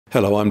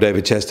Hello, I'm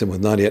David Chaston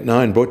with 90 at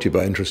 9, brought to you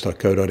by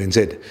interest.co.nz.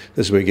 This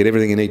is where you get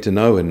everything you need to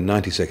know in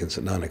 90 seconds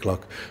at 9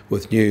 o'clock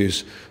with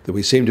news that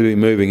we seem to be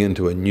moving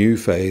into a new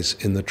phase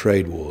in the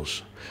trade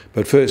wars.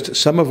 But first,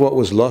 some of what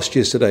was lost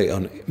yesterday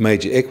on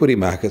major equity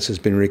markets has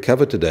been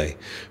recovered today,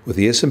 with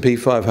the S&P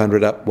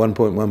 500 up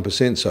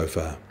 1.1% so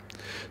far.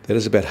 That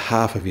is about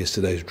half of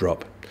yesterday's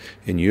drop.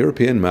 In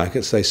European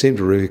markets, they seem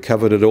to have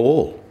recovered it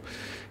all.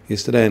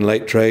 Yesterday in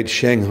late trade,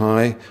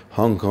 Shanghai,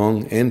 Hong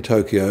Kong and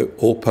Tokyo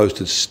all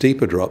posted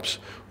steeper drops,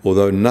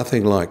 although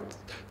nothing like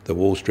the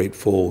Wall Street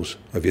falls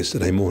of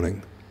yesterday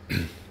morning.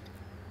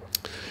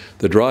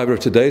 The driver of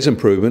today's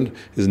improvement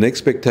is an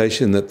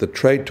expectation that the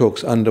trade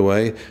talks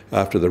underway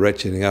after the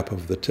ratcheting up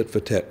of the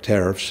tit-for-tat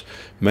tariffs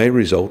may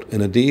result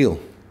in a deal.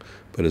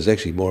 But it's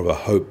actually more of a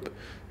hope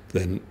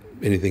than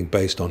anything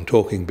based on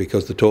talking,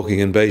 because the talking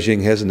in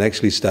Beijing hasn't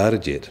actually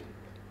started yet.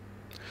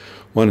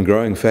 One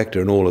growing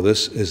factor in all of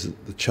this is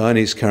that the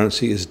Chinese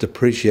currency is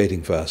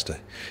depreciating faster.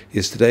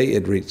 Yesterday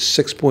it reached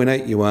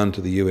 6.8 yuan to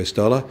the US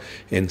dollar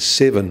and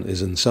 7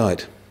 is in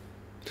sight.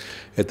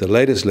 At the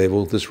latest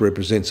level, this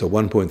represents a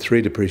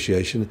 1.3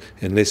 depreciation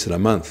in less than a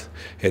month.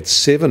 At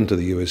 7 to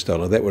the US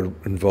dollar, that would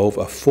involve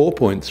a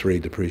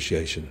 4.3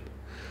 depreciation.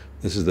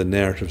 This is the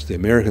narratives the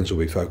Americans will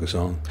be focused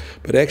on.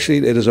 But actually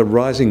it is a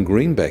rising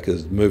greenback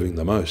is moving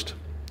the most.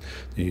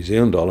 The New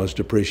Zealand dollar has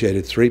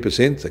depreciated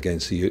 3%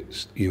 against the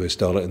US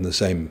dollar in the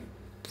same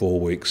 4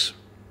 weeks.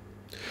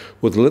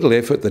 With little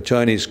effort, the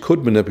Chinese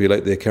could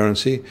manipulate their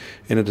currency,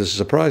 and it is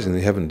surprising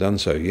they haven't done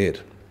so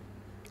yet.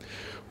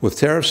 With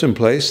tariffs in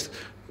place,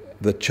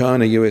 the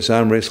China-US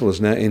arm wrestle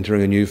is now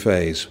entering a new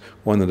phase,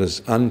 one that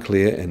is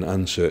unclear and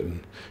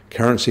uncertain.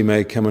 Currency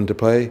may come into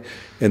play,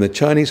 and the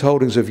Chinese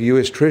holdings of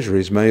US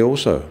treasuries may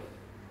also.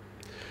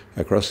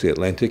 Across the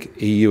Atlantic,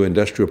 EU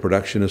industrial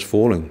production is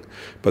falling,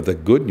 but the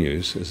good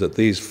news is that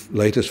these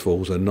latest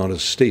falls are not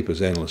as steep as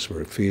analysts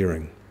were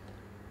fearing.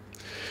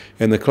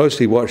 And the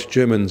closely watched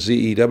German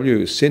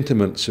ZEW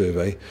sentiment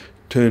survey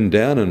turned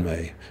down in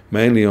May,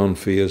 mainly on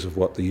fears of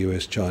what the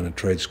US-China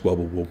trade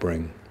squabble will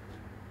bring.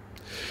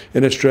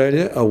 In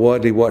Australia, a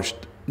widely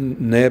watched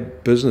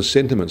NAB business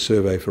sentiment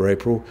survey for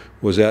April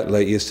was out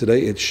late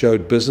yesterday. It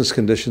showed business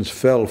conditions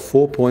fell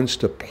 4 points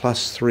to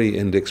 +3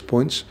 index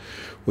points,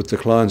 with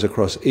declines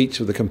across each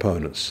of the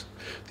components.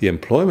 The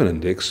employment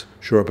index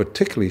saw a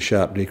particularly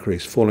sharp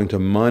decrease, falling to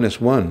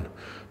 -1,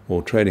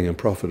 while trading and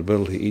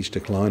profitability each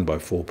declined by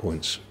 4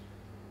 points.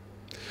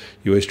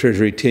 US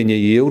Treasury 10-year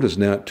yield is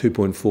now at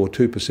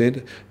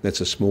 2.42%.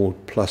 That's a small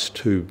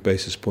 +2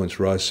 basis points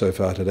rise so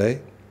far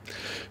today.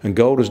 And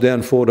gold is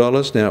down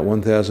 $4, now at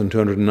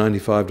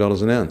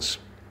 $1,295 an ounce.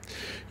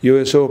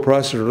 US oil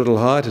prices are a little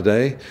higher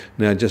today,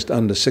 now just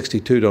under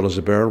 $62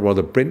 a barrel, while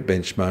the Brent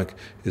benchmark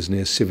is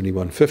near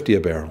 $71.50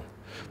 a barrel.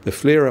 The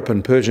flare-up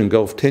in Persian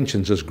Gulf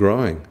tensions is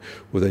growing,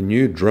 with a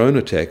new drone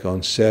attack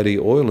on Saudi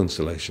oil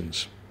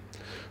installations.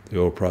 The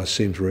oil price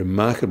seems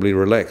remarkably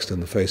relaxed in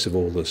the face of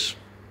all this.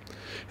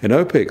 And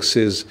OPEC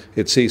says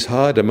it sees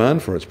higher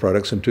demand for its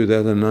products in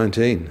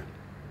 2019.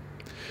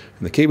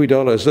 And the Kiwi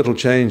dollar is little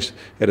changed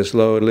at its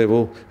lower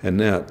level, and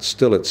now it's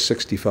still at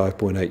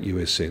 65.8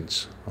 US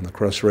cents. On the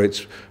cross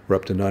rates, we're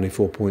up to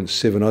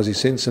 94.7 Aussie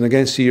cents, and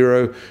against the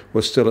euro,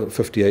 we're still at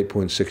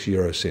 58.6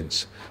 euro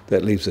cents.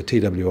 That leaves the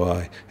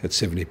TWI at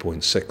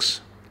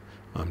 70.6.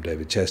 I'm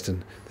David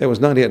Chaston. That was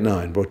 90 at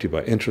 9, brought to you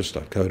by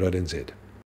interest.co.nz.